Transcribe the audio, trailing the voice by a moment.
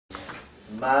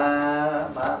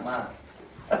My.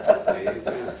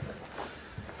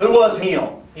 Who was Him?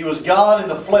 He was God in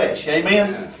the flesh.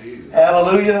 Amen?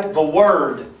 Hallelujah. The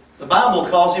Word. The Bible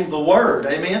calls Him the Word.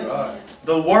 Amen? Right.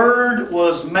 The Word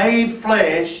was made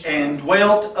flesh and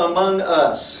dwelt among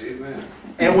us. Amen.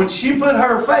 And when she put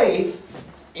her faith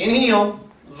in Him,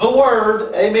 the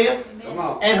Word, amen, Come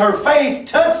on. and her faith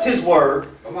touched His Word,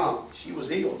 Come on. she was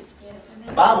healed.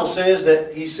 The Bible says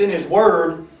that He sent His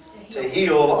Word to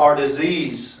heal our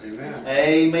disease. Amen.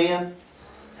 Amen.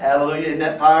 Hallelujah. Isn't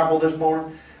that powerful this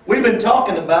morning? We've been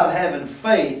talking about having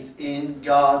faith in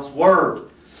God's Word.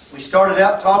 We started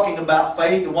out talking about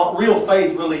faith and what real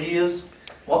faith really is,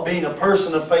 what being a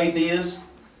person of faith is.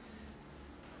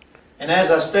 And as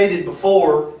I stated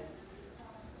before,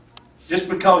 just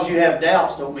because you have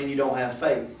doubts don't mean you don't have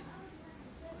faith.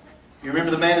 You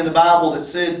remember the man in the Bible that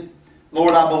said,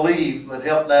 Lord, I believe, but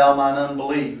help thou mine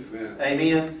unbelief. Amen.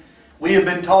 Amen. We have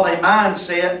been taught a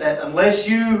mindset that unless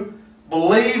you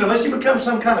believe, unless you become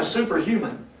some kind of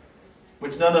superhuman,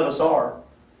 which none of us are,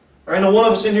 there ain't no one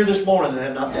of us in here this morning that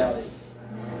have not doubted.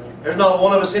 There's not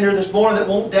one of us in here this morning that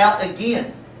won't doubt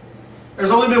again. There's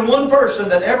only been one person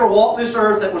that ever walked this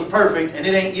earth that was perfect, and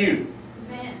it ain't you.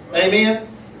 Amen. Amen?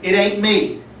 It ain't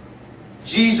me.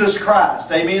 Jesus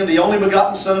Christ. Amen? The only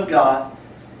begotten Son of God.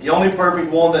 The only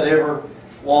perfect one that ever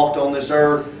walked on this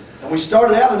earth. And we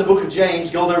started out in the book of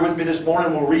James. Go there with me this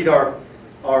morning. We'll read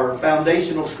our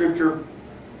foundational scripture.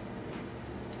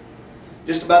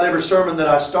 Just about every sermon that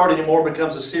I start anymore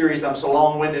becomes a series. I'm so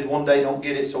long-winded one day don't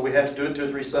get it, so we have to do it 2 or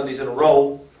 3 Sundays in a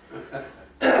row.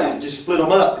 Just split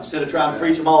them up instead of trying to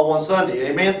preach them all one Sunday.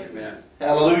 Amen? Amen.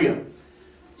 Hallelujah.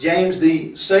 James,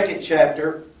 the 2nd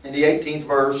chapter, and the 18th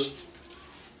verse.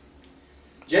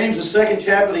 James, the 2nd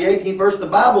chapter, the 18th verse, the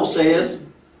Bible says,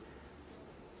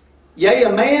 Yea,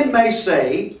 a man may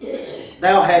say,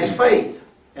 Thou hast faith,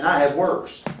 and I have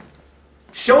works.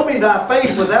 Show me thy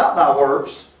faith without thy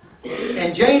works.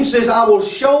 And James says, I will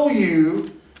show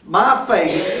you my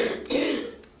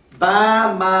faith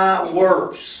by my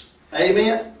works.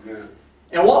 Amen? Amen.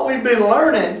 And what we've been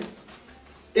learning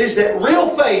is that real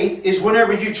faith is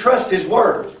whenever you trust His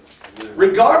Word.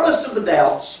 Regardless of the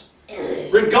doubts,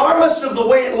 regardless of the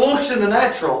way it looks in the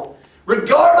natural,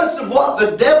 regardless of what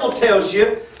the devil tells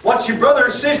you, what your brother or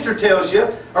sister tells you,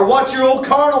 or what your old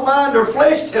carnal mind or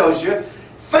flesh tells you,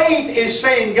 faith is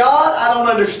saying, God, I don't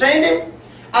understand it.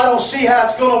 I don't see how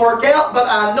it's going to work out, but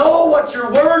I know what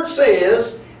your Word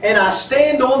says, and I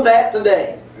stand on that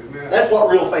today. Amen. That's what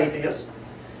real faith is.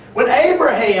 When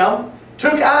Abraham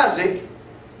took Isaac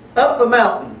up the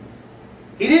mountain,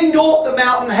 he didn't go up the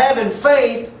mountain having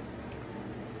faith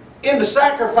in the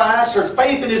sacrifice or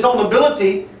faith in his own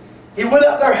ability. He went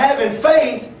up there having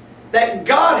faith that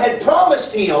God had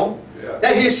promised him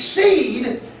that his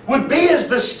seed would be as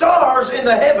the stars in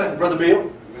the heaven, Brother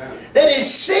Bill. That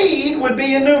his seed would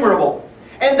be innumerable.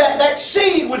 And that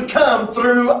seed would come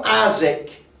through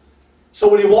Isaac. So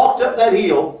when he walked up that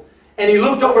hill and he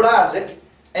looked over at Isaac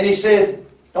and he said,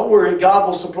 don't worry, God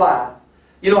will supply.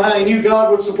 You know how he knew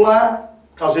God would supply?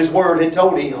 Because His Word had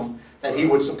told him that He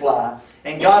would supply.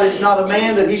 And God is not a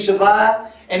man that He should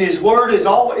lie. And His Word is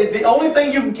always, the only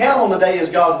thing you can count on today is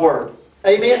God's Word.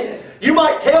 Amen? You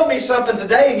might tell me something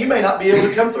today and you may not be able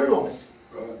to come through on it.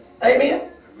 Amen?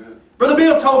 Brother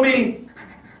Bill told me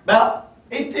about,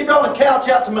 he brought a couch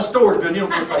out to my storage building. You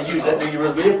don't care if I use that, do you,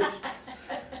 Brother Bill?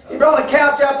 He brought a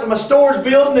couch out to my storage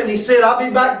building and he said, I'll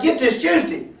be back to get this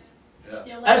Tuesday.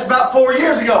 That's about 4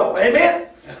 years ago. Amen?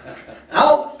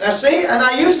 Now see, and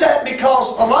I use that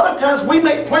because a lot of times we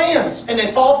make plans and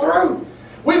they fall through.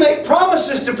 We make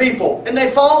promises to people and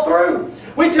they fall through.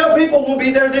 We tell people we'll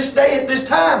be there this day at this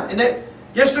time. And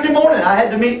yesterday morning I had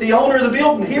to meet the owner of the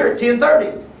building here at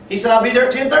 10:30. He said, I'll be there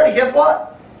at 10:30. Guess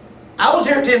what? I was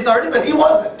here at 10:30, but he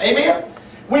wasn't. Amen?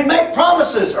 We make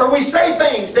promises or we say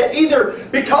things that either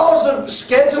because of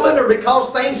scheduling or because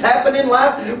things happen in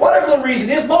life, whatever the reason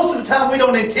is, most of the time we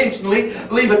don't intentionally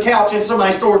leave a couch in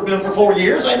somebody's storage bin for 4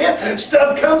 years. Amen?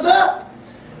 Stuff comes up.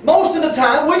 Most of the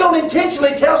time we don't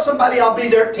intentionally tell somebody I'll be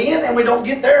there at 10 and we don't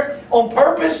get there on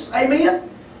purpose. Amen?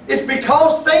 It's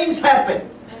because things happen.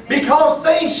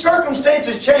 Because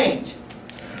circumstances change.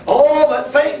 Oh, but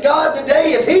thank God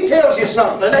today if He tells you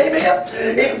something, amen?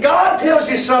 If God tells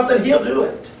you something, He'll do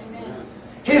it. Amen.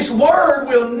 His Word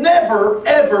will never,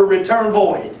 ever return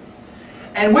void.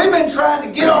 And we've been trying to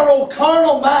get our old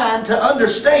carnal mind to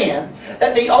understand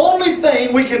that the only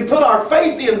thing we can put our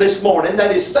faith in this morning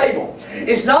that is stable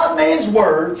is not man's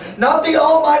word, not the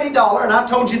almighty dollar. And I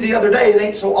told you the other day, it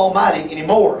ain't so almighty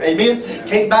anymore. Amen?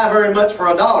 Can't buy very much for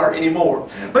 $1 anymore.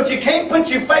 But you can't put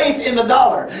your faith in the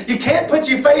dollar. You can't put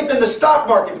your faith in the stock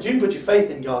market, but you can put your faith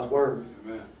in God's word.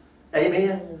 Amen?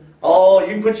 Amen? Oh, you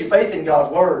can put your faith in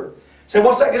God's word. So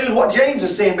what's that going to do with what James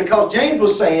is saying? Because James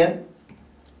was saying,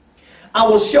 I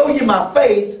will show you my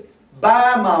faith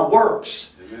by my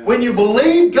works. Amen. When you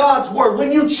believe God's word,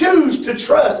 when you choose to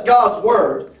trust God's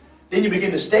word, then you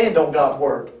begin to stand on God's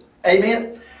word.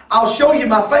 Amen? I'll show you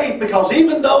my faith because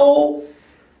even though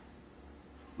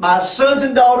my sons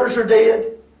and daughters are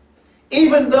dead,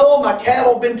 even though my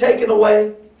cattle have been taken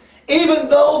away, even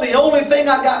though the only thing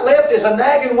I got left is a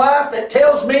nagging wife that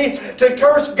tells me to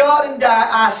curse God and die,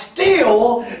 I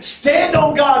still stand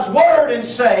on God's word and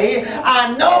say,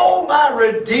 I know my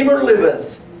Redeemer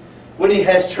liveth. When He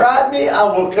has tried me, I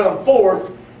will come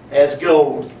forth as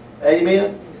gold.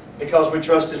 Amen? Because we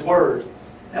trust His word.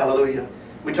 Hallelujah.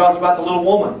 We talked about the little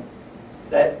woman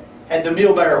that had the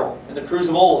meal barrel and the cruse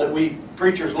of oil that we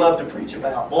preachers love to preach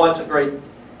about. Boy,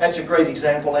 that's a great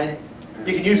example, ain't it?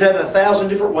 You can use that in 1,000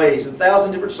 different ways,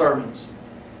 1,000 different sermons.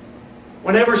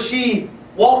 Whenever she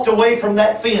walked away from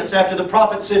that fence after the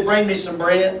prophet said, bring me some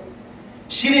bread,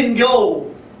 she didn't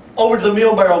go over to the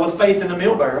meal barrel with faith in the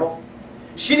meal barrel.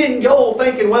 She didn't go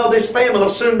thinking, well, this famine will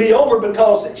soon be over,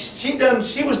 because she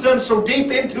was done so deep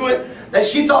into it that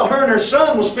she thought her and her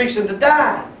son was fixing to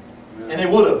die. And they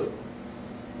would have.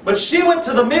 But she went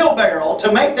to the meal barrel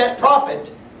to make that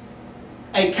prophet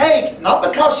a cake, not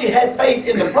because she had faith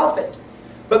in the prophet,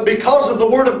 but because of the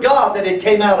word of God that it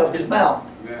came out of his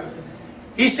mouth. Amen.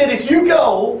 He said, if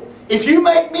you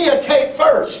make me a cake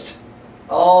first,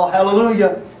 oh,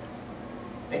 hallelujah,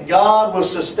 and God will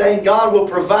sustain, God will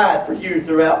provide for you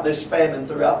throughout this famine,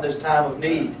 throughout this time of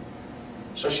need.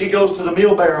 So she goes to the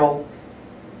meal barrel,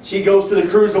 she goes to the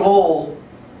cruse of oil,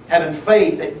 having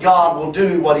faith that God will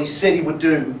do what He said He would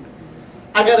do.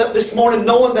 I got up this morning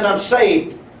knowing that I'm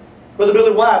saved. Brother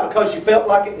Billy, why? Because you felt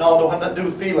like it? No, it don't have nothing to do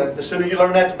with feeling. The sooner you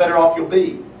learn that, the better off you'll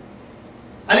be.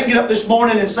 I didn't get up this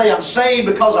morning and say I'm saved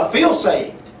because I feel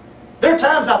saved. There are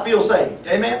times I feel saved.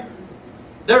 Amen?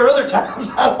 There are other times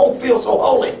I don't feel so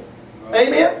holy.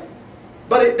 Amen?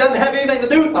 But it doesn't have anything to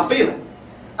do with my feeling.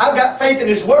 I've got faith in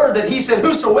His word that He said,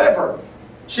 whosoever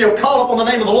shall call upon the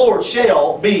name of the Lord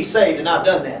shall be saved. And I've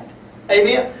done that.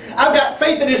 Amen? I've got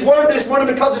faith in His word this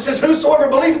morning because it says, whosoever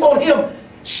believeth on Him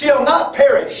shall not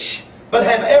perish, but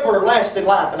have everlasting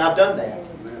life. And I've done that.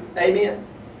 Amen.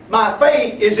 My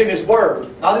faith is in His word,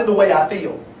 not in the way I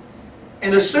feel.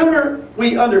 And the sooner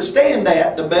we understand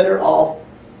that, the better off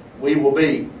we will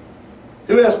be.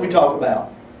 Who else we talk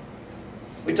about?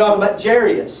 We talk about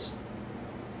Jairus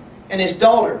and his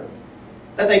daughter,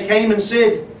 that they came and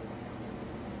said,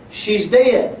 she's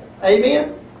dead.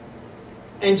 Amen.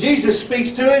 And Jesus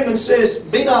speaks to him and says,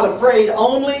 be not afraid,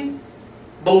 only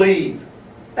believe.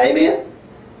 Amen.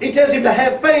 He tells him to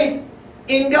have faith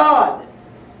in God.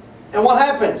 And what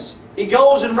happens? He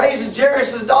goes and raises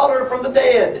Jairus' daughter from the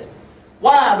dead.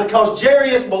 Why? Because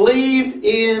Jairus believed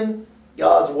in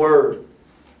God's word.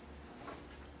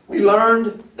 We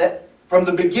learned that from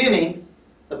the beginning,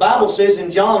 the Bible says in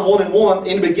John 1:1,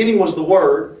 in the beginning was the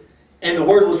Word, and the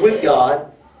Word was with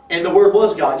God, and the Word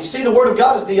was God. You see, the Word of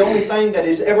God is the only thing that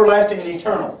is everlasting and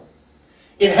eternal.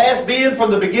 It has been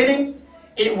from the beginning.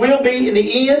 It will be in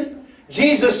the end.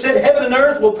 Jesus said heaven and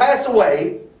earth will pass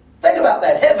away. Think about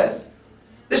that, heaven.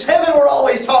 This heaven we're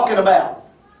always talking about.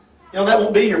 You know, that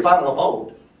won't be your final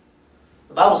abode.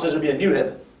 The Bible says there'll be a new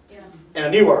heaven and a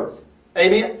new earth.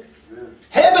 Amen?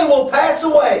 Heaven will pass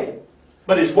away,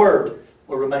 but His Word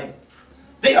will remain.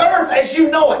 The earth as you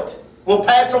know it will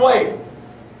pass away,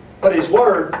 but His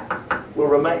Word will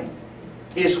remain.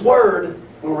 His Word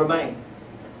will remain.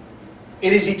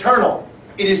 It is eternal.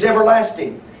 It is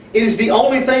everlasting. It is the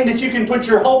only thing that you can put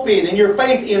your hope in and your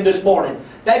faith in this morning.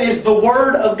 That is the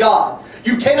Word of God.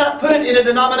 You cannot put it in a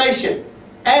denomination.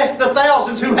 Ask the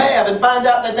thousands who have and find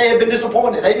out that they have been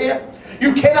disappointed. Amen?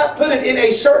 You cannot put it in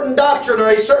a certain doctrine or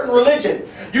a certain religion.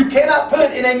 You cannot put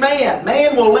it in a man.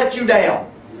 Man will let you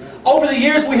down. Over the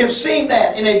years we have seen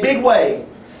that in a big way.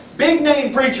 Big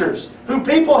name preachers who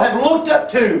people have looked up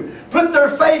to, put their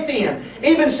faith in,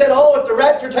 even said, oh, if the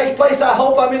rapture takes place, I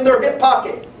hope I'm in their hip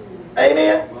pocket.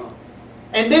 Amen?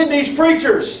 And then these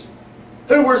preachers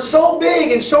who were so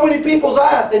big in so many people's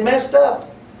eyes, they messed up.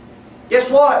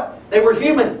 Guess what? They were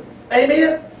human.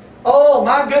 Amen? Oh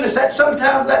my goodness,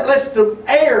 sometimes that lets the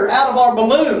air out of our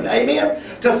balloon. Amen?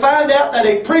 To find out that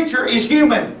a preacher is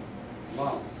human.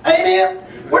 Wow. Amen?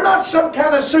 We're not some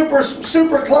kind of super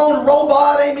cloned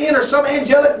robot, amen, or some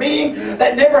angelic being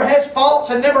that never has faults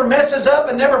and never messes up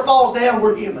and never falls down.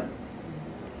 We're human.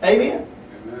 Amen?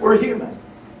 We're human.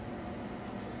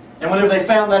 And whenever they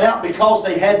found that out, because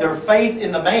they had their faith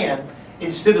in the man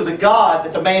instead of the God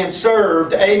that the man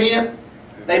served, amen,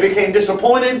 they became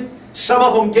disappointed. Some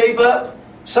of them gave up.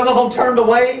 Some of them turned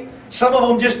away. Some of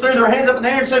them just threw their hands up in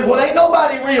the air and said, well, ain't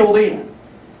nobody real then.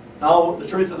 No, the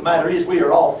truth of the matter is we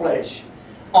are all flesh.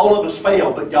 All of us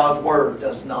fail, but God's Word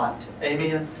does not.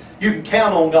 Amen? You can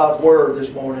count on God's Word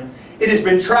this morning. It has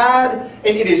been tried, and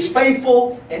it is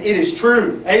faithful, and it is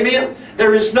true. Amen?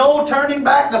 There is no turning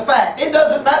back the fact. It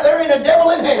doesn't matter. There ain't a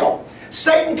devil in hell.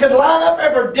 Satan could line up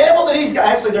every devil that he's got.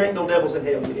 Actually, there ain't no devils in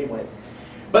hell yet anyway.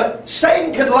 But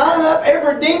Satan could line up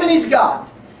every demon he's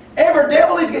got. Every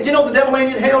devil he's got. You know the devil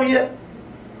ain't in hell yet?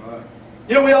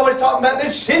 You know, we always talk about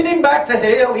this. Send him back to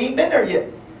hell. He ain't been there yet.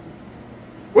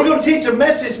 We're going to teach a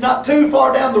message not too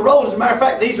far down the road. As a matter of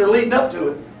fact, these are leading up to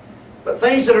it. But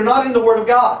things that are not in the Word of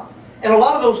God. And a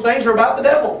lot of those things are about the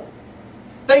devil.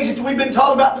 Things that we've been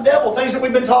taught about the devil. Things that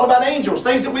we've been taught about angels.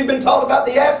 Things that we've been taught about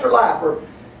the afterlife. Or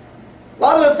a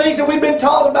lot of the things that we've been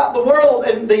taught about the world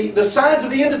and the signs of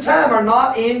the end of time are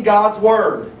not in God's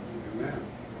Word. Amen.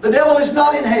 The devil is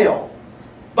not in hell.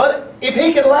 But if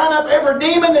he can line up every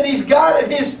demon that he's got at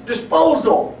his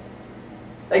disposal,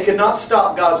 they cannot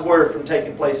stop God's Word from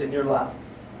taking place in your life.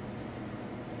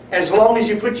 As long as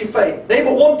you put your faith. But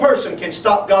one person can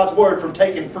stop God's Word from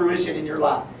taking fruition in your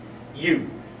life. You.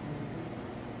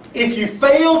 If you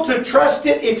fail to trust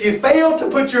it, if you fail to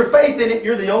put your faith in it,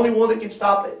 you're the only one that can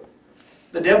stop it.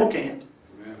 The devil can't.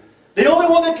 Amen. The only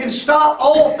one that can stop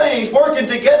all things working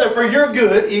together for your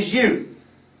good is you.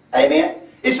 Amen?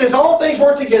 It says all things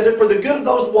work together for the good of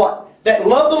those what? That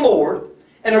love the Lord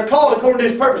and are called according to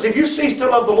His purpose. If you cease to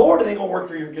love the Lord, it ain't going to work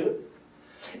for your good.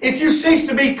 If you cease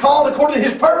to be called according to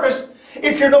His purpose,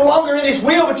 if you're no longer in His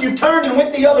will, but you've turned and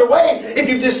went the other way, if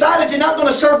you've decided you're not going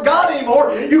to serve God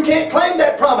anymore, you can't claim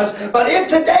that promise. But if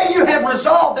today you have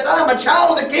resolved that I'm a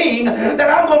child of the King, that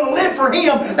I'm going to live for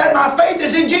Him, that my faith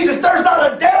is in Jesus, there's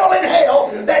not a devil in hell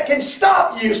that can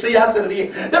stop you. See, I said it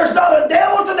again. There's not a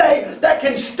devil today that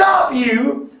can stop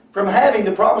you from having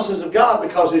the promises of God,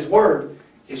 because His Word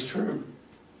is true.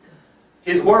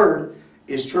 His Word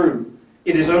is true.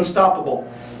 It is unstoppable.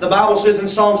 The Bible says in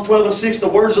Psalms 12 and 6, the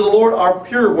words of the Lord are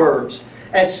pure words,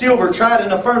 as silver tried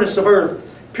in a furnace of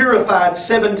earth, purified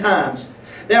 7 times.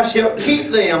 Thou shalt keep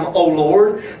them, O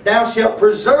Lord. Thou shalt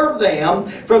preserve them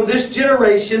from this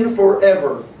generation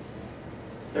forever.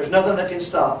 There's nothing that can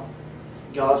stop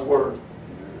God's Word.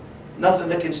 Nothing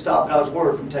that can stop God's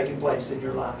Word from taking place in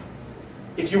your life.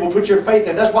 If you will put your faith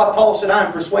in. That's why Paul said, I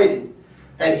am persuaded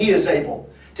that he is able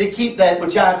to keep that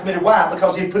which I have committed. Why?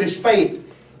 Because he put his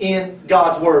faith in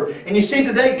God's Word. And you see,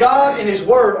 today God and His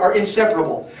Word are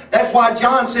inseparable. That's why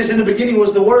John says in the beginning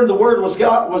was the Word, and the Word was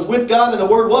God, was with God, and the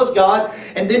Word was God.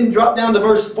 And then drop down to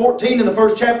verse 14 in the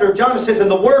first chapter of John. It says, and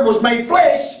the Word was made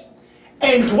flesh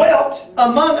and dwelt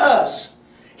among us.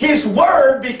 His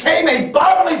Word became a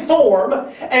bodily form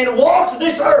and walked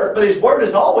this earth. But His Word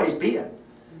has always been.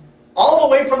 All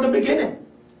the way from the beginning.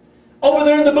 Over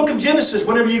there in the book of Genesis,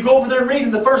 whenever you go over there and read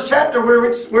in the first chapter where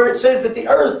it says that the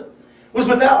earth was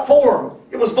without form,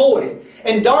 it was void,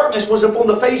 and darkness was upon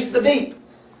the face of the deep.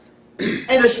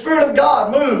 And the Spirit of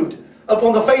God moved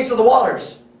upon the face of the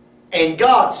waters. And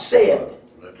God said,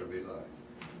 let there be light.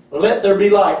 Let there be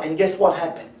light. And guess what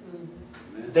happened?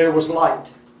 Amen. There was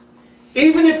light.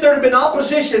 Even if there had been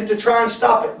opposition to try and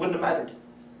stop it, wouldn't have mattered.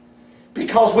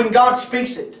 Because when God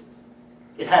speaks it,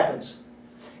 it happens.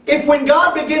 If when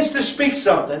God begins to speak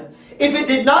something, if it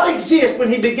did not exist when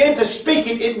He began to speak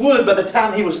it, it would by the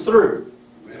time He was through.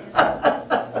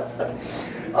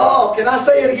 Oh, can I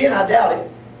say it again? I doubt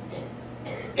it.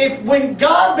 If when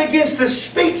God begins to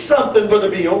speak something,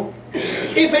 Brother Bill,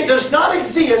 if it does not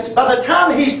exist, by the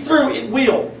time He's through, it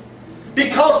will.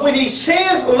 Because when He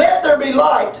says, let there be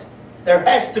light, there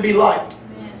has to be light.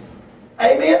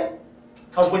 Amen?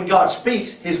 Because when God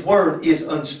speaks, His Word is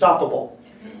unstoppable.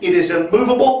 It is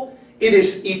immovable. It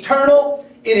is eternal.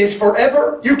 It is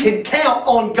forever. You can count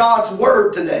on God's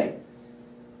Word today.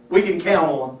 We can count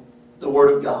on the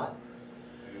Word of God.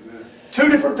 Amen. 2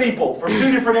 different people from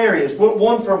 2 different areas.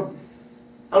 One from,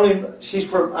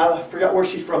 I forgot where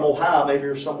she's from, Ohio maybe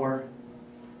or somewhere.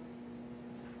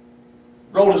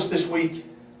 Wrote us this week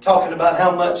talking about how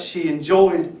much she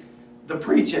enjoyed the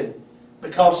preaching,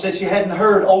 because since she hadn't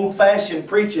heard old-fashioned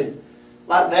preaching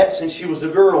like that since she was a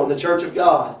girl in the Church of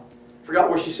God. Forgot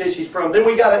where she said she's from. Then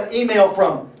we got an email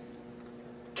from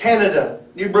Canada,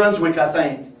 New Brunswick, I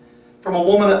think. from a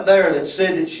woman up there that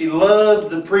said that she loved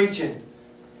the preaching.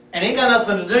 And it ain't got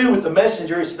nothing to do with the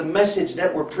messenger. It's the message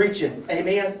that we're preaching.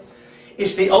 Amen.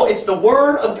 It's the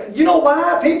Word of God. You know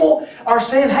why people are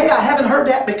saying, hey, I haven't heard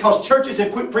that? Because churches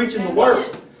have quit preaching the Word.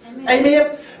 Amen.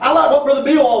 Amen. I like what Brother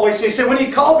Bill always said. He said, when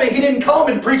he called me, he didn't call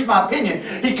me to preach my opinion.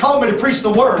 He called me to preach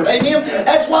the Word. Amen.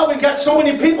 That's why we've got so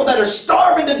many people that are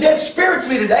starving to death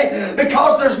spiritually today,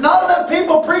 because there's not enough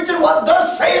people preaching what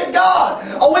thus saith God.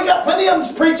 Oh, we got plenty of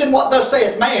them preaching what thus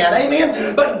saith man.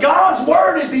 Amen. But God's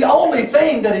Word is the only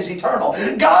thing that is eternal.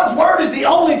 God's Word is the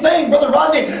only thing, Brother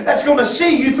Rodney, that's going to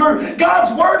see you through.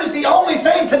 God's Word is the only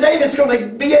thing today that's going to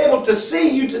be able to see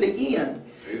you to the end.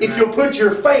 Amen. If you'll put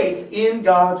your faith in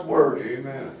God's Word.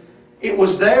 Amen. It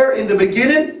was there in the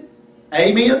beginning.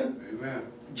 Amen. Amen.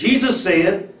 Jesus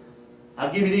said,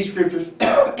 I'll give you these scriptures. You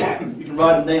can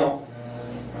write them down.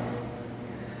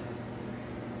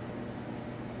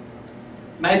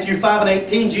 Matthew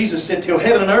 5:18, Jesus said, till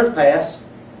heaven and earth pass,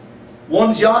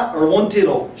 one jot or one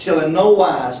tittle shall in no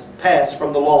wise pass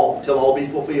from the law till all be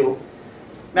fulfilled.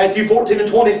 Matthew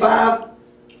 14:25,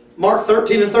 Mark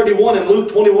 13:31, and Luke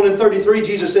 21:33,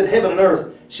 Jesus said, heaven and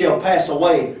earth shall pass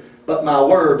away, but my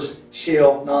words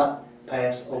shall not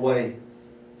pass away.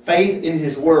 Faith in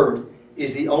His Word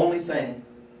is the only thing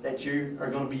that you are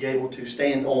going to be able to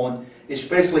stand on,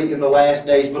 especially in the last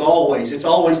days, but always. It's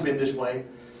always been this way.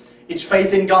 It's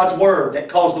faith in God's Word that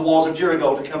caused the walls of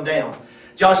Jericho to come down.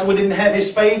 Joshua didn't have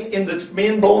his faith in the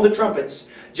men blowing the trumpets.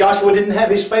 Joshua didn't have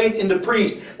his faith in the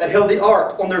priest that held the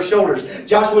ark on their shoulders.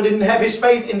 Joshua didn't have his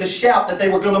faith in the shout that they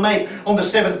were going to make on the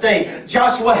seventh day.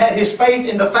 Joshua had his faith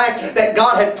in the fact that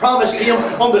God had promised him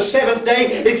on the seventh day,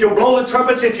 if you'll blow the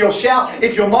trumpets, if you'll shout,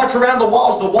 if you'll march around the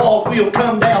walls will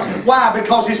come down. Why?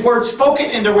 Because His Word spoke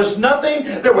it, and there was nothing,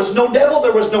 there was no devil,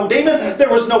 there was no demon, there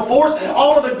was no force.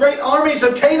 All of the great armies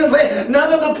of Canaan,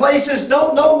 none of the places,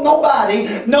 nobody,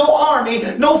 no army,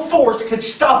 no force could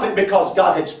stop it, because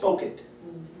God had spoken it.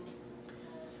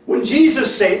 When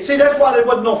Jesus said, see, that's why there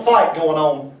wasn't no fight going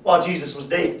on while Jesus was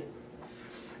dead.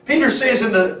 Peter says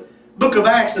in the book of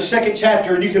Acts, the 2nd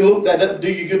chapter, and you can look that up,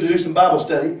 do you good to do some Bible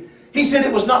study. He said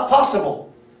it was not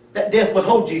possible that death would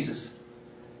hold Jesus.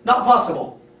 Not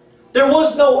possible. There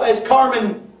was no, as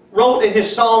Carmen wrote in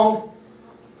his song,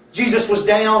 Jesus was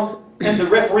down and the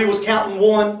referee was counting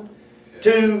 1,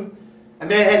 2, and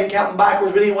man had him counting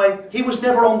backwards, but anyway, he was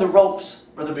never on the ropes,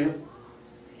 Brother Bill.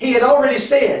 He had already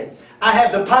said, I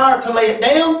have the power to lay it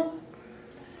down.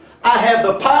 I have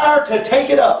the power to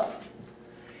take it up.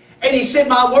 And He said,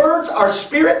 my words are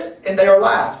spirit and they are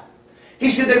life. He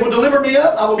said, they will deliver me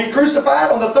up. I will be crucified.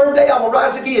 On the 3rd day I will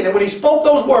rise again. And when He spoke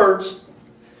those words,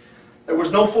 there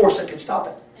was no force that could stop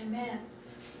it. Amen.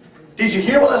 Did you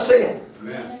hear what I said?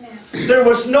 Amen. There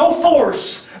was no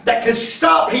force that could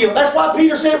stop Him. That's why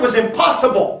Peter said it was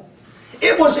impossible.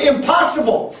 It was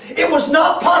impossible. It was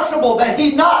not possible that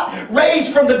He not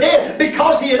raised from the dead,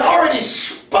 because He had already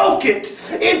spoke it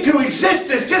into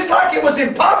existence, just like it was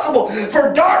impossible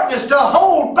for darkness to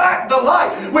hold back the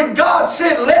light. When God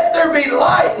said, let there be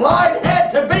light, light had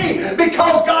to be,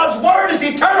 because God's Word is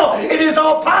eternal. It is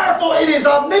all powerful. It is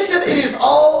omniscient. It is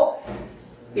all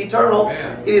eternal.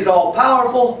 Amen. It is all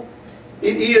powerful.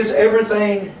 It is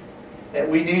everything that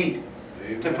we need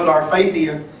to put our faith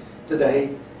in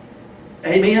today.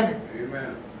 Amen.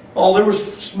 Amen. Oh, there were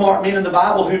smart men in the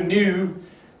Bible who knew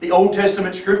the Old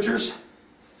Testament Scriptures.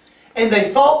 And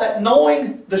they thought that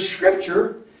knowing the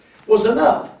Scripture was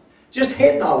enough. Just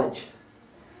head knowledge.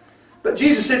 But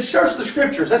Jesus said, search the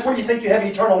Scriptures. That's where you think you have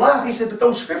eternal life. He said, but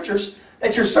those Scriptures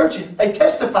that you're searching, they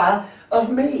testify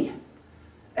of me.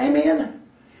 Amen.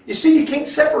 You see, you can't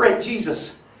separate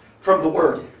Jesus from the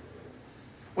Word.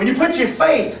 When you put your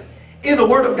faith in the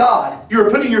Word of God, you're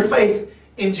putting your faith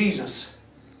in Jesus.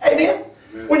 Amen?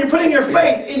 Amen. When you're putting your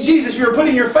faith in Jesus, you're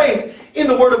putting your faith in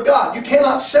the Word of God. You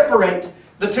cannot separate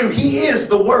the two. He is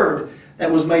the Word that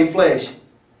was made flesh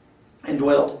and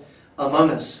dwelt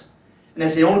among us. And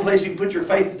that's the only place you can put your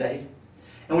faith today.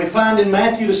 And we find in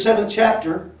Matthew the 7th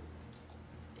chapter,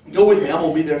 go with me, I'm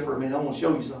going to be there for a minute, I'm going to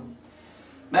show you something.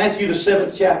 Matthew the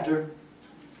 7th chapter,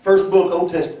 first book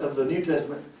of the New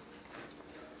Testament.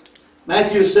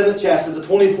 Matthew the 7th chapter, the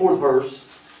 24th verse.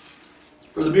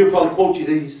 Brother Bill will probably quote you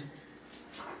these.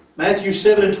 Matthew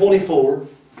 7:24.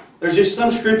 There's just some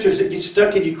scriptures that get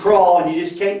stuck in your craw and you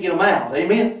just can't get them out.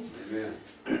 Amen?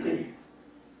 Amen.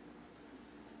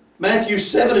 Matthew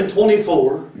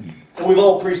 7:24. And we've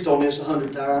all preached on this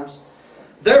 100 times.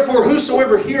 Therefore,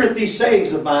 whosoever heareth these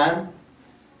sayings of mine.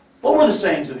 What were the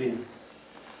sayings of Him?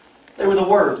 They were the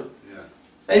Word. Yeah.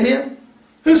 Amen?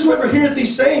 Whosoever heareth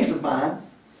these sayings of mine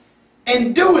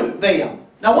and doeth them.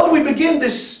 Now what do we begin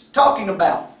this talking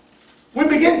about? we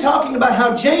begin talking about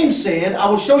how James said, I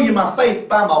will show you my faith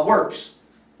by my works,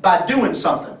 by doing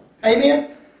something.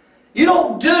 Amen? You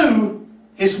don't do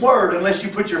His Word unless you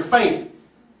put your faith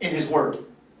in His Word.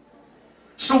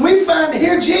 So we find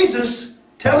here Jesus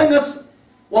telling us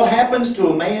what happens to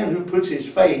a man who puts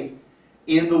his faith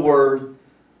in the Word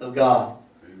of God.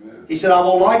 Amen. He said, I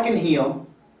will liken him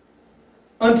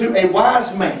unto a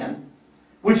wise man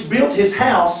which built his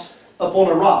house upon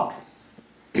a rock.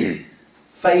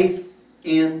 Faith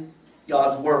in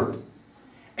God's Word.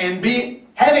 And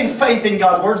having faith in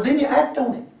God's Word, then you act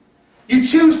on it. You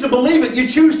choose to believe it. You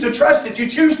choose to trust it. You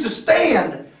choose to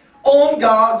stand on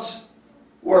God's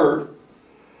Word.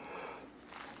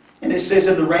 And it says,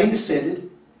 and the rain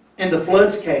descended, and the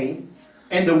floods came,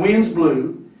 and the winds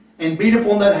blew, and beat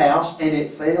upon that house, and it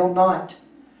fell not.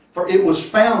 For it was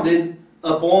founded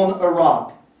upon a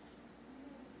rock.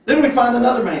 Then we find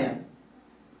another man.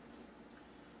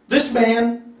 This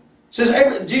man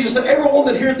says, Jesus said, everyone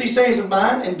that heareth these sayings of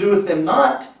mine, and doeth them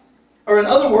not, or in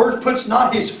other words, puts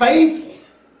not his faith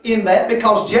in that,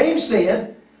 because James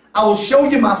said, I will show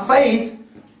you my faith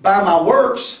by my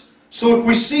works. So if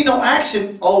we see no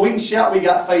action, oh, we can shout we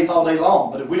got faith all day long.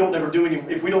 But if we don't never do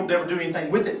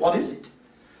anything with it, what is it?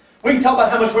 We can talk about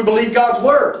how much we believe God's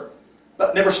Word,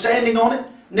 but never standing on it,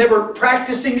 never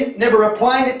practicing it, never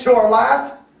applying it to our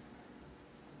life.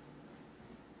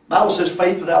 The Bible says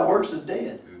faith without works is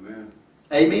dead. Amen.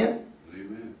 Amen.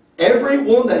 Amen.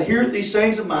 Everyone that heareth these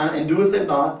sayings of mine and doeth them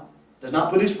not, does not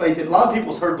put his faith in. A lot of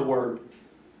people have heard the Word,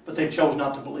 but they've chosen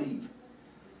not to believe.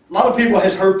 A lot of people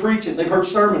has heard preaching, they've heard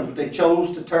sermons, but they've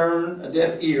chose to turn a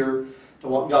deaf ear to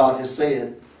what God has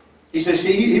said. He says,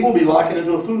 he will be likened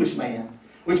unto a foolish man,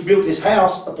 which built his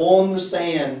house upon the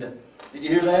sand. Did you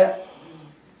hear that?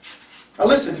 Now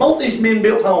listen, both these men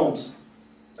built homes.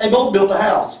 They both built a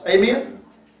house. Amen?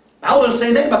 I don't say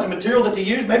anything about the material that they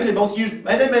used. Maybe they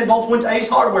both went to Ace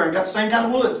Hardware and got the same kind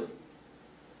of wood.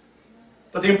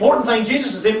 But the important thing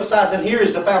Jesus is emphasizing here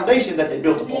is the foundation that they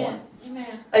built upon.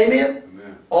 Amen. Amen?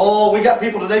 Oh, we got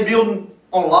people today building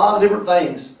on a lot of different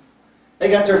things. They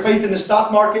got their faith in the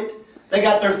stock market. They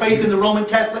got their faith in the Roman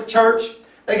Catholic Church.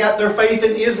 They got their faith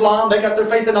in Islam. They got their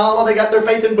faith in Allah. They got their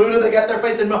faith in Buddha. They got their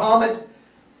faith in Muhammad.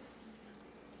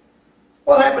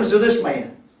 What happens to this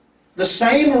man? The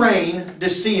same rain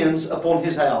descends upon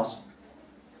his house.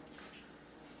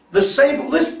 This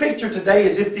picture today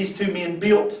is if these two men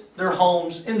built their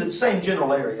homes in the same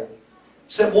general area.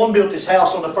 Except one built his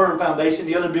house on a firm foundation,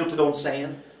 the other built it on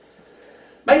sand.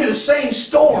 Maybe the same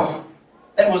storm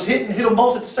that was hit them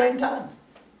both at the same time.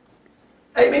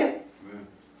 Amen? Amen.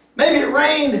 Maybe it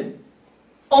rained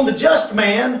on the just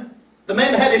man, the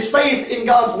man that had his faith in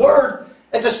God's Word,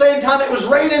 at the same time it was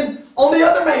raining on the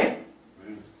other man.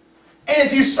 Amen. And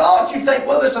if you saw it, you'd think,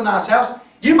 well, this is a nice house.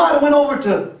 You might have went over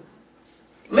to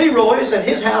Leroy's and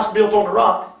his house built on the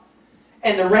rock,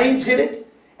 and the rains hit it,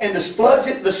 and the floods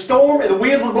hit, the storm, and the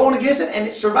winds were blowing against it, and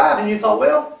it survived. And you thought,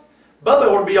 well,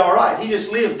 Bubba would be all right. He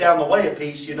just lives down the way a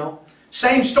piece, you know.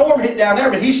 Same storm hit down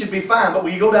there, but he should be fine. But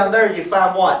when you go down there, you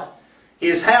find what?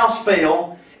 His house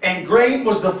fell, and great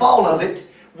was the fall of it.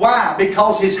 Why?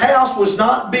 Because his house was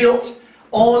not built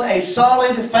on a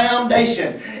solid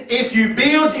foundation. If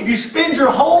you spend your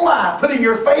whole life putting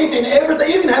your faith in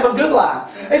everything, you can have a good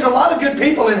life. There's a lot of good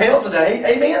people in hell today.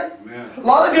 Amen? Amen. A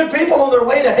lot of good people on their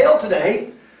way to hell today.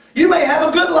 You may have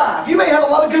a good life. You may have a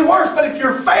lot of good works, but if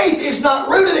your faith is not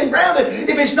rooted and grounded,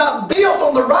 if it's not built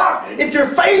on the rock, if your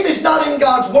faith is not in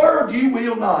God's Word, you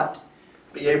will not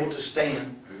be able to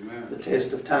stand the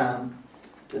test of time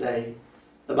today.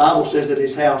 The Bible says that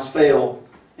his house fell,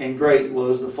 and great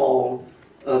was the fall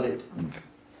of it.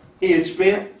 He had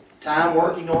spent time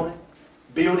working on it,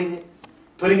 building it,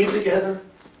 putting it together.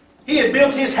 He had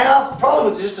built his house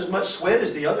probably with just as much sweat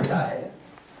as the other guy had.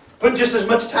 Put just as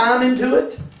much time into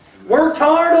it. Worked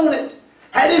hard on it.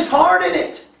 Had his heart in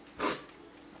it.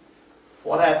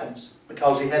 What happens?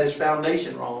 Because he had his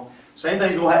foundation wrong. Same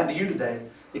thing's going to happen to you today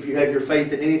if you have your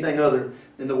faith in anything other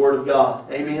than the Word of God.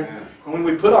 Amen? And when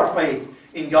we put our faith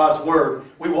in God's Word,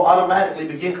 we will automatically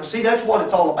begin. Because see, that's what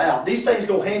it's all about. These things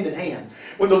go hand in hand.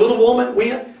 When the little woman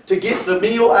went to get the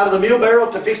meal out of the meal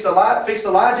barrel to fix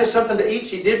Elijah something to eat,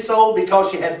 she did so because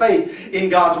she had faith in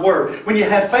God's Word. When you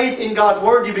have faith in God's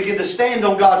Word, you begin to stand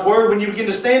on God's Word. When you begin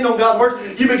to stand on God's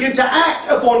Word, you begin to act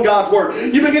upon God's Word.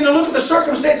 You begin to look at the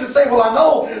circumstances and say, well, I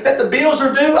know that the bills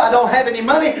are due. I don't have any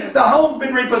money. The home's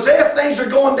been repossessed. Things are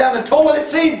going down the toilet, it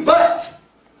seems. But,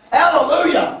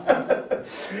 hallelujah,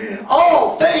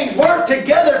 all things work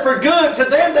together for good to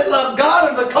them that love God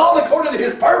and are called according to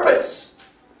His purpose.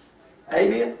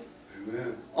 Amen?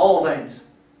 Amen. All things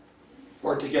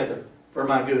work together for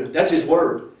my good. That's His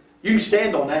Word. You can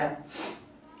stand on that.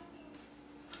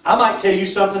 I might tell you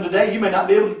something today. You may not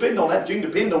be able to depend on that, but you can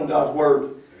depend on God's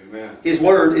Word. Amen. His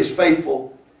Word is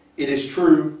faithful. It is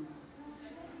true.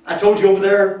 I told you over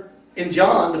there in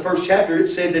John, the first chapter, it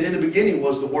said that in the beginning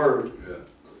was the Word. Yeah.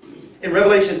 In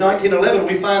Revelation 19:11,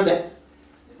 we find that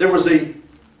there was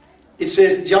it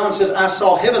says, John says, I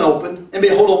saw heaven open, and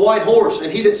behold a white horse,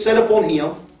 and he that sat upon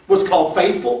him was called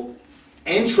Faithful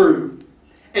and True.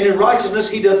 And in righteousness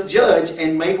he doth judge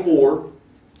and make war.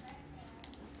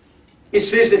 It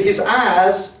says that his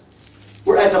eyes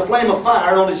were as a flame of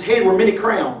fire, and on his head were many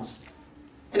crowns.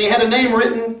 And he had a name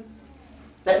written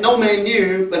that no man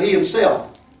knew but he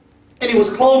himself. And he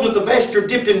was clothed with a vesture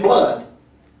dipped in blood.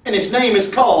 And his name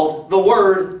is called the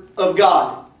Word of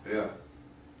God. Yeah.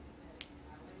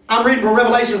 I'm reading from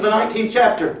Revelation, the 19th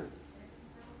chapter.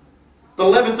 The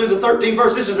 11th through the 13th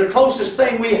verse. This is the closest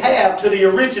thing we have to the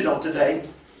original today.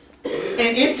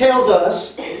 And it tells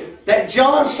us that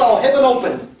John saw heaven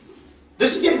opened.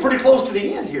 This is getting pretty close to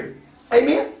the end here.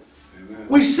 Amen? Amen.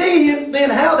 We see then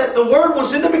how that the Word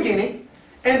was in the beginning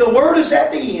and the Word is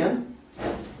at the end.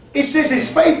 It says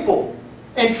He's faithful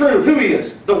and true. Who He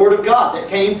is? The Word of God that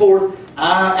came forth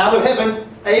out of heaven.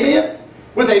 Amen?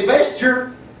 With a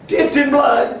vesture dipped in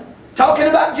blood, talking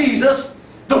about Jesus,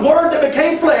 the Word that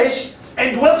became flesh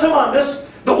and dwelt among us.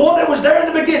 The one that was there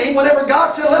in the beginning, whenever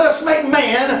God said, let us make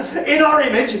man in our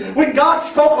image. When God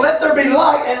spoke, let there be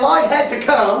light, and light had to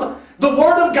come. The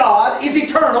Word of God is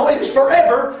eternal. It is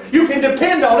forever. You can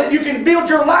depend on it. You can build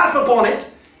your life upon it.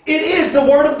 It is the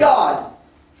Word of God.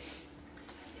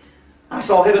 I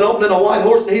saw heaven open and a white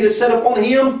horse, and he that sat upon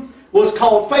him was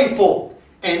called Faithful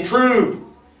and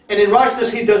True. And in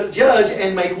righteousness he doth judge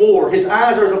and make war. His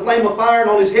eyes are as a flame of fire,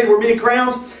 and on his head were many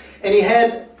crowns. And he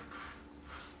had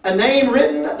a name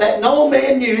written that no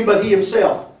man knew but he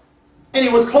himself. And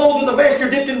he was clothed with a vesture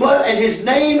dipped in blood, and his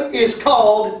name is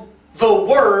called the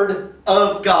Word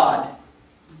of God.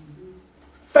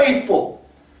 Faithful,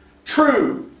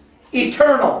 true,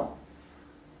 eternal.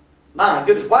 My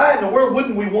goodness, why in the world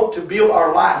wouldn't we want to build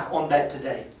our life on that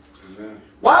today? Amen.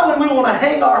 Why would we want to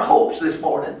hang our hopes this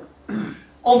morning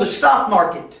on the stock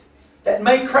market that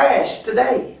may crash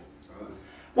today?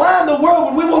 Why in the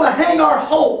world would we want to hang our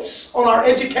hopes on our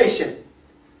education?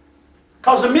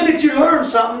 Because the minute you learn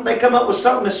something, they come up with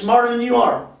something that's smarter than you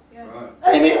are. Yeah.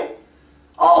 Right. Amen.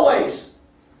 Always.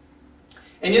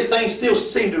 And yet things still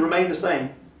seem to remain the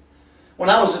same. When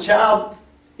I was a child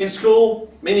in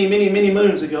school, many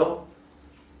moons ago,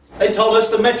 they taught us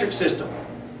the metric system.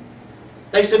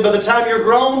 They said by the time you're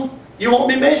grown, you won't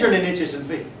be measuring in inches and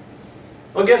feet.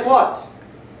 Well, guess what?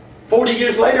 40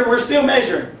 years later, we're still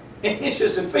measuring in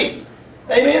inches and feet.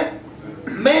 Amen?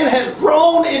 Man has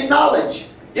grown in knowledge,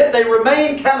 yet they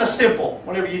remain kind of simple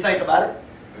whenever you think about it.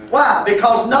 Why?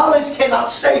 Because knowledge cannot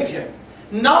save you.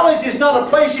 Knowledge is not a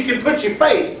place you can put your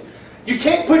faith. You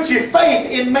can't put your faith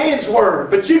in man's word,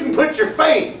 but you can put your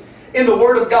faith in the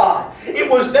Word of God. It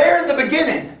was there in the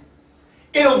beginning.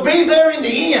 It'll be there in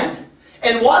the end.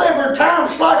 And whatever time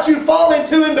slot you fall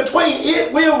into in between,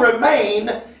 it will remain.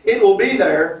 It will be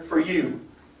there for you.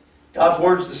 God's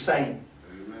Word's the same.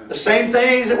 Amen. The same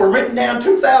things that were written down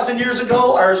 2,000 years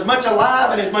ago are as much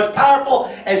alive and as much powerful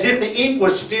as if the ink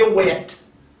was still wet.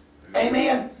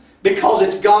 Amen. Because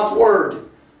it's God's Word.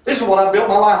 This is what I built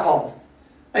my life on.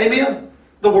 Amen.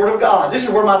 The Word of God. This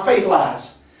is where my faith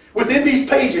lies. Within these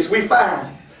pages we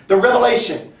find the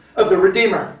revelation of the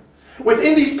Redeemer.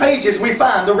 Within these pages we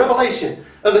find the revelation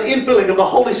of the infilling of the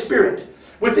Holy Spirit.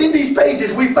 Within these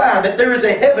pages we find that there is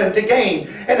a heaven to gain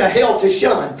and a hell to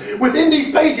shun. Within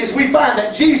these pages we find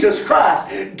that Jesus Christ,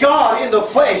 God in the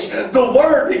flesh, the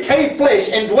Word became flesh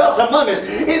and dwelt among us.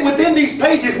 Within these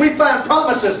pages we find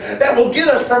promises that will get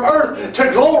us from earth to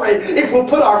glory if we'll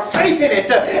put our faith in it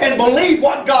and believe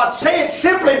what God said,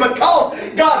 simply because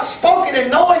God spoke it, and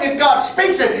knowing if God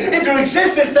speaks it into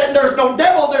existence, that there's no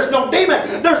devil, there's no demon,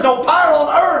 there's no power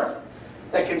on earth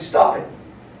that can stop it,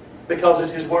 because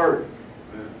it's His Word.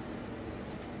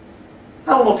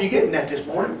 I don't know if you're getting that this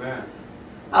morning. Amen.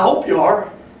 I hope you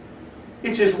are.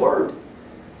 It's His Word.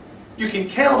 You can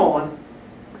count on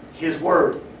His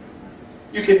Word.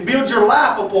 You can build your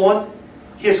life upon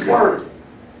His Word.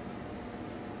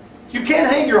 You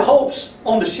can't hang your hopes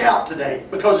on the shout today,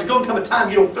 because there's going to come a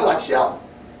time you don't feel like shouting.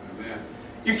 Amen.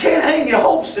 You can't hang your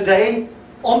hopes today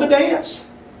on the dance,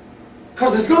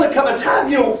 because there's going to come a time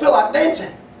you don't feel like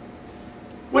dancing.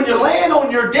 When you're laying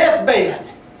on your deathbed,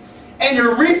 and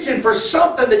you're reaching for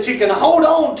something that you can hold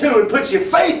on to and put your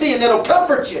faith in that'll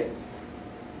comfort you,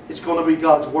 it's going to be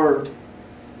God's Word.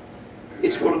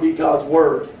 It's going to be God's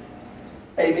Word.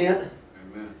 Amen?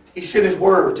 Amen. He sent His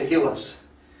Word to heal us.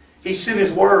 He sent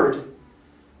His Word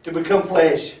to become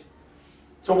flesh,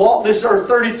 to walk this earth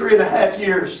 33 and a half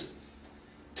years,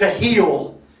 to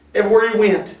heal. Everywhere He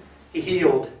went, He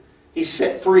healed. He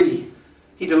set free.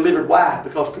 He delivered. Why?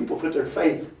 Because people put their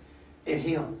faith in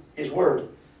Him, His Word.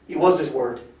 He was His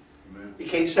Word. Amen. You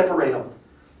can't separate them.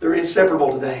 They're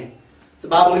inseparable today. The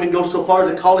Bible even goes so far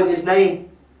as to calling His name.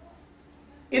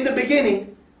 In the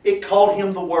beginning, it called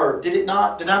Him the Word. Did it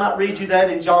not? Did I not read you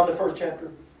that in John the 1st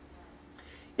chapter?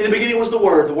 In the beginning was the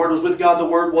Word. The Word was with God. The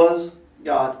Word was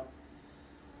God.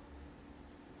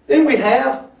 Then we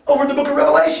have, over in the book of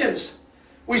Revelations,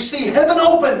 we see heaven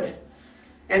opened,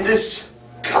 and this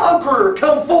conqueror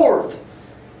come forth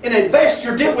in a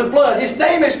vesture dipped with blood. His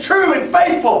name is true and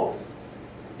faithful.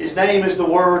 His name is the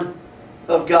Word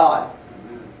of God.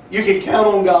 You can count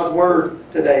on God's Word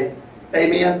today.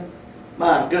 Amen.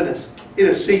 My goodness.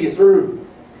 It'll see you through.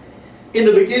 In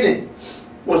the beginning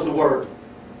was the Word.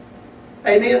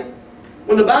 Amen.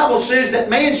 When the Bible says that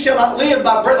man shall not live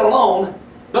by bread alone,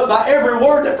 but by every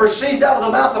word that proceeds out of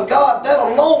the mouth of God, that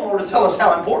alone ought to tell us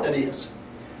how important it is.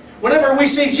 Whenever we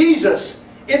see Jesus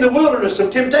in the wilderness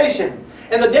of temptation,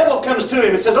 and the devil comes to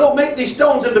him and says, oh, make these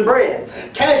stones into bread.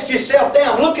 Cast yourself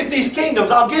down. Look at these kingdoms.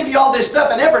 I'll give you all this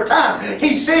stuff. And every time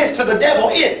he says to the devil,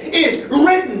 it is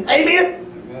written. Amen?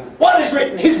 Amen. What is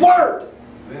written? His Word.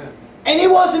 Amen. And he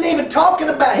wasn't even talking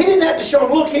about, he didn't have to show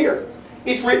him, look here.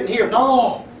 It's written here.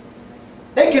 No.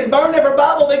 They can burn every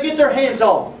Bible they get their hands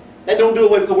on. That don't do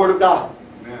away with the Word of God.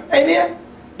 Amen. Amen?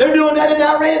 They're doing that in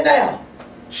Iran now.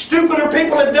 Stupider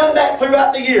people have done that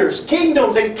throughout the years.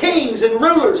 Kingdoms and kings and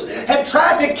rulers have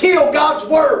tried to kill God's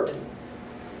Word.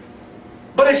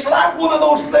 But it's like one of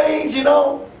those things, you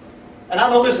know. And I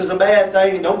know this is a bad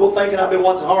thing, and don't go thinking I've been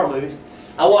watching horror movies.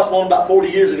 I watched one about 40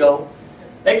 years ago.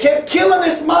 They kept killing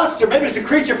this monster. Maybe it's the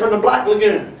creature from the Black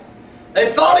Lagoon. They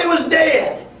thought he was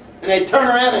dead. And they'd turn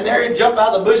around and there he'd jump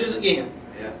out of the bushes again.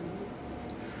 Yeah.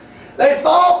 They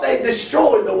thought they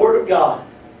destroyed the Word of God.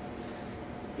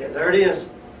 Yeah, there it is.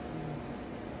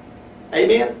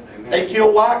 Amen. Amen. They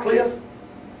killed Wycliffe.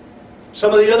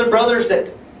 Some of the other brothers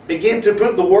that begin to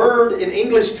put the Word in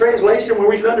English translation where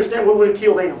we can understand, we would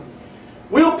kill them.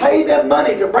 We'll pay them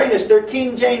money to bring us their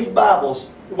King James Bibles.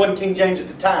 It wasn't King James at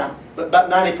the time, but about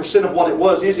 90% of what it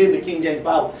was is in the King James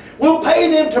Bible. We'll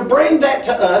pay them to bring that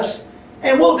to us,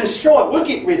 and we'll destroy it. We'll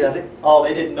get rid of it. Oh,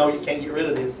 they didn't know you can't get rid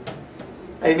of this.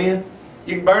 Amen.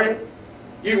 You can burn it.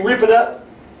 You can rip it up.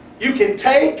 You can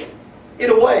take it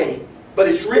away. But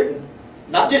it's written,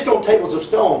 not just on tables of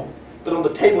stone, but on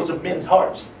the tables of men's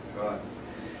hearts. Right.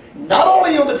 Not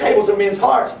only on the tables of men's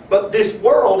hearts, but this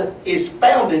world is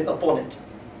founded upon it.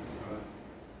 Right.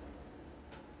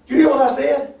 Do you hear what I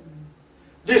said?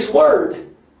 This world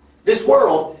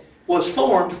was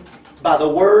formed by the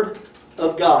Word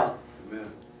of God.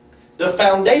 Amen. The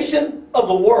foundation of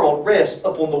the world rests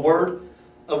upon the Word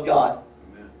of God.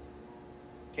 Amen.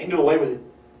 Can't do away with it.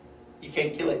 You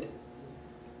can't kill it.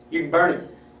 You can burn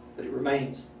it, but it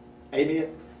remains.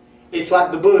 Amen. It's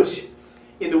like the bush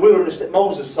in the wilderness that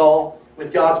Moses saw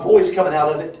with God's voice coming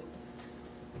out of it.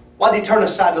 Why did he turn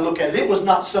aside to look at it? It was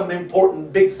not some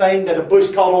important big thing that a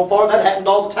bush caught on fire. That happened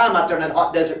all the time out there in that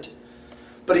hot desert.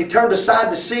 But he turned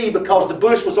aside to see because the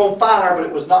bush was on fire, but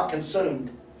it was not consumed.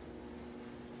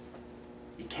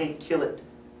 You can't kill it.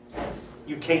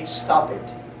 You can't stop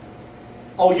it.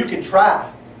 Oh, you can try.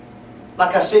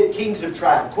 Like I said, kings have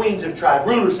tried, queens have tried,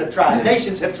 rulers have tried,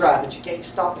 nations have tried, but you can't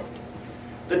stop it.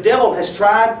 The devil has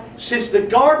tried since the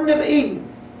Garden of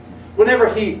Eden.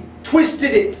 Whenever he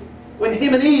twisted it, when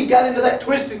him and Eve got into that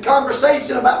twisted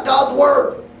conversation about God's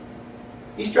Word,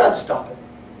 he's tried to stop it.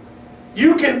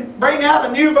 You can bring out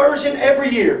a new version every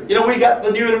year. You know, we got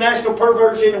the New International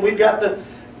Perversion, and we've got the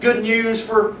Good News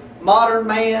for Modern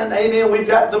Man. Amen. We've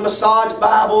got the Massage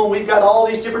Bible, and we've got all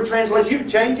these different translations. You can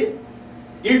change it.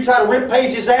 You can try to rip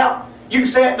pages out. You can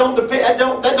say that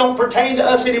don't pertain to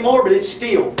us anymore, but it's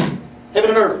still.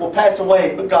 Heaven and earth will pass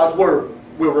away, but God's Word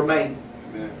will remain.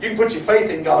 Amen. You can put your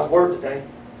faith in God's Word today.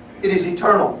 It is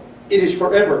eternal. It is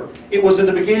forever. It was in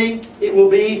the beginning. It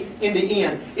will be in the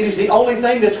end. It is the only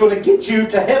thing that's going to get you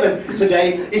to heaven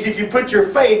today is if you put your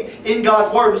faith in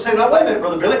God's Word and say, now wait a minute,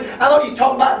 Brother Billy. I thought you were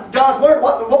talking about God's Word.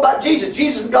 What about Jesus?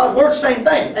 Jesus and God's Word, same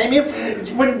thing.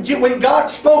 Amen? When God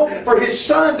spoke for His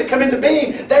Son to come into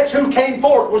being, that's who came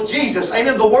forth, was Jesus.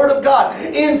 Amen? The Word of God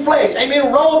in flesh.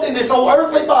 Amen? Robed in this old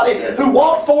earthly body who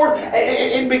walked forth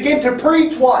and began to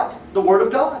preach what? The Word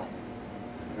of God.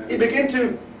 He began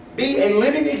to be a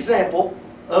living example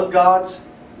of God's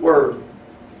Word.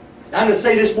 And I'm going to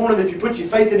say this morning that if you put your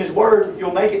faith in His Word,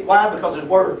 you'll make it. Why? Because His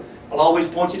Word will always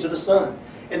point you to the Son.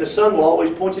 And the Son will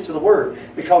always point you to the Word.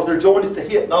 Because they're joined at the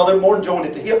hip. No, they're more than joined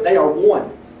at the hip. They are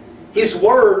one. His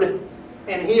Word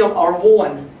and Him are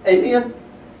one. Amen?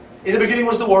 In the beginning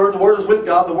was the Word. The Word was with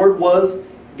God. The Word was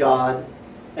God.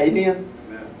 Amen?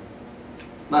 Amen.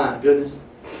 My goodness.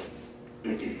 I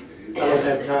don't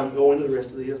have time to go into the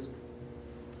rest of this.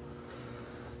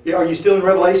 Yeah, are you still in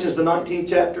Revelations, the 19th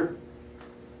chapter?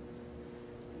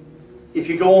 If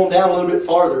you go on down a little bit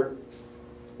farther,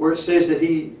 where it says that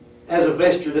He has a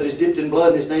vesture that is dipped in blood,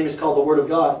 and His name is called the Word of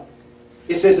God.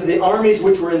 It says that the armies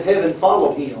which were in heaven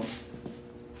followed Him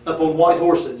upon white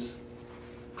horses,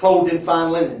 clothed in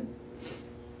fine linen,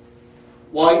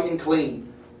 white and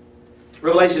clean.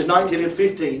 Revelations 19 and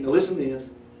 15. Now listen to this.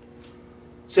 It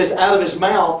says, out of His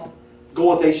mouth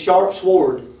goeth a sharp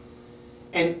sword,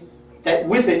 and that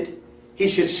with it He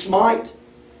should smite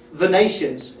the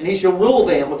nations, and He shall rule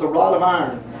them with a rod of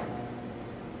iron.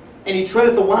 And He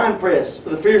treadeth the winepress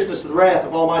of the fierceness of the wrath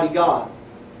of Almighty God.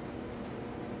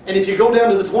 And if you go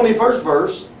down to the 21st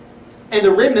verse, and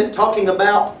the remnant talking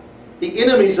about the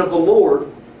enemies of the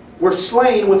Lord were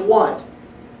slain with what?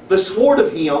 The sword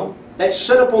of Him that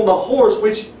sat upon the horse,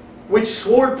 which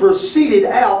sword proceeded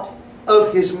out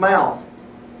of His mouth.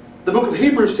 The book of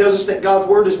Hebrews tells us that God's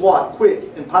Word is what? Quick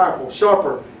and powerful,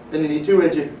 sharper than any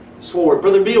two-edged sword.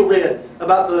 Brother Bill read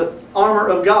about the armor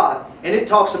of God, and it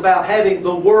talks about having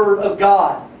the Word of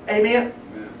God. Amen?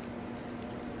 Amen.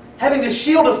 Having the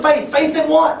shield of faith. Faith in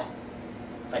what?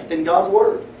 Faith in God's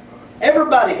Word.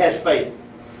 Everybody has faith.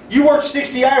 You worked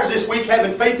 60 hours this week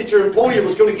having faith that your employer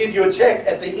was going to give you a check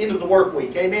at the end of the work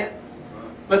week. Amen?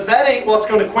 But that ain't what's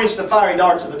going to quench the fiery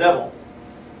darts of the devil.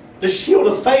 The shield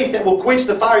of faith that will quench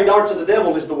the fiery darts of the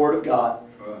devil is the Word of God.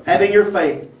 Having your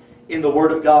faith in the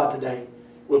Word of God today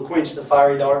will quench the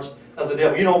fiery darts of the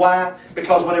devil. You know why?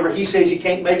 Because whenever he says you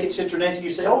can't make it, Sister Nancy,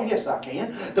 you say, oh yes I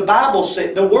can. The Bible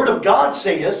says, the Word of God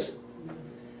says,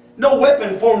 no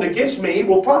weapon formed against me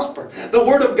will prosper. The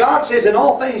Word of God says, in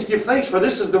all things give thanks, for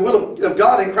this is the will of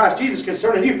God in Christ Jesus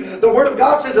concerning you. The Word of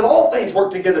God says that all things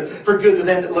work together for good to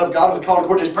them that love God and are called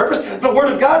according to His purpose. The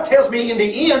Word of God tells me in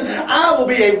the end, I will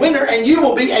be a winner and you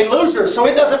will be a loser. So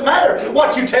it doesn't matter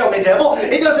what you tell me, devil.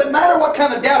 It doesn't matter what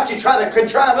kind of doubt you try to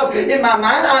contrive up in my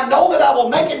mind. I know that I will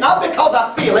make it, not because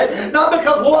I feel it, not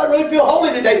because, boy, I really feel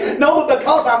holy today. No, but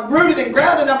because I'm rooted and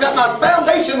grounded and I've got my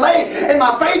foundation laid and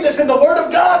my faith is in the Word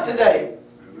of God today.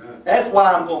 Amen. That's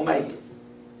why I'm going to make it.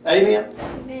 Amen?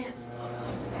 Amen.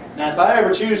 Now, if I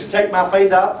ever choose to take my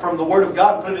faith out from the Word of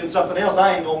God and put it in something else,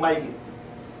 I ain't going to make it.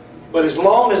 But as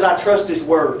long as I trust His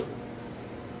Word,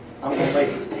 I'm going to make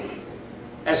it.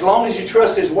 As long as you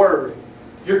trust His Word,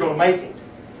 you're going to make it.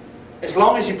 As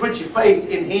long as you put your faith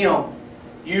in Him,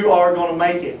 you are going to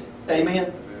make it. Amen?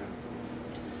 Amen.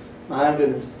 My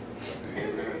goodness.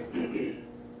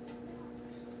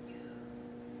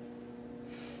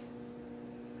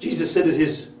 Jesus said that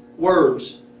His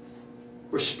words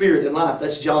were spirit and life.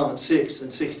 That's John 6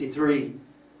 and 63.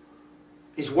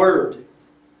 His Word,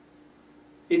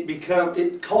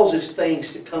 it causes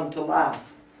things to come to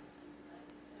life.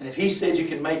 And if He said you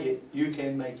can make it, you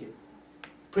can make it.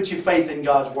 Put your faith in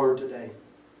God's Word today.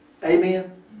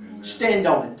 Amen? Amen. Stand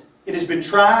on it. It has been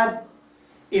tried.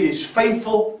 It is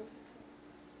faithful.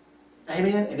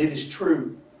 Amen? And it is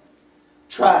true.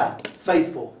 Tried,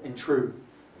 faithful, and true.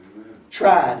 Amen.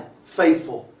 Tried,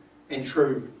 faithful, and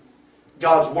true.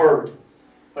 God's Word.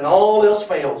 When all else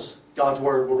fails, God's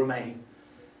Word will remain.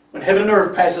 When heaven and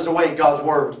earth passes away, God's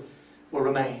Word will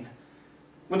remain.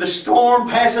 When the storm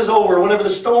passes over, whenever the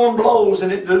storm blows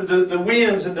and the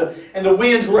winds and the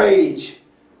winds rage,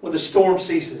 when the storm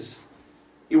ceases,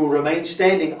 you will remain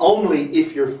standing only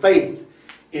if your faith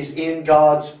is in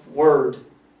God's Word.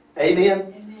 Amen?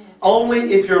 Amen.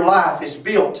 Only if your life is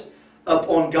built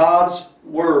upon God's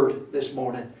Word this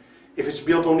morning. If it's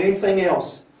built on anything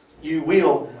else, you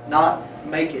will not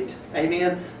make it.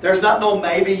 Amen. There's not no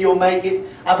maybe you'll make it.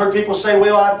 I've heard people say,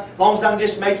 well, as long as I can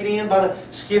just make it in by the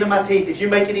skin of my teeth. If you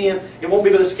make it in, it won't be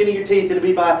by the skin of your teeth. It'll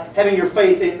be by having your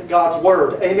faith in God's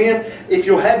Word. Amen. If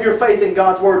you'll have your faith in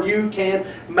God's Word, you can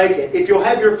make it. If you'll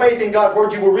have your faith in God's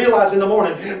Word, you will realize in the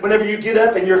morning, whenever you get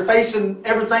up and you're facing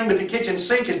everything but the kitchen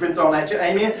sink has been thrown at you,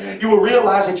 amen, you will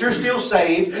realize that you're still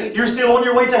saved. You're still on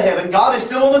your way to heaven. God is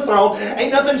still on the throne.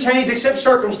 Ain't nothing changed except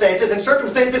circumstances, and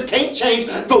circumstances can't change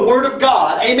the Word of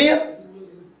God. Amen.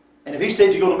 And if He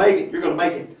said you're going to make it, you're going to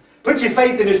make it. Put your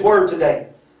faith in His Word today.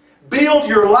 Build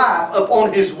your life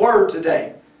upon His Word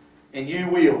today. And you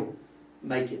will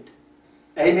make it.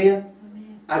 Amen?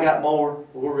 Amen. I got more.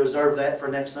 We'll reserve that for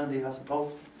next Sunday, I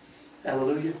suppose.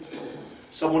 Hallelujah.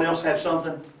 Someone else have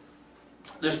something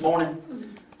this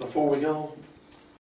morning before we go?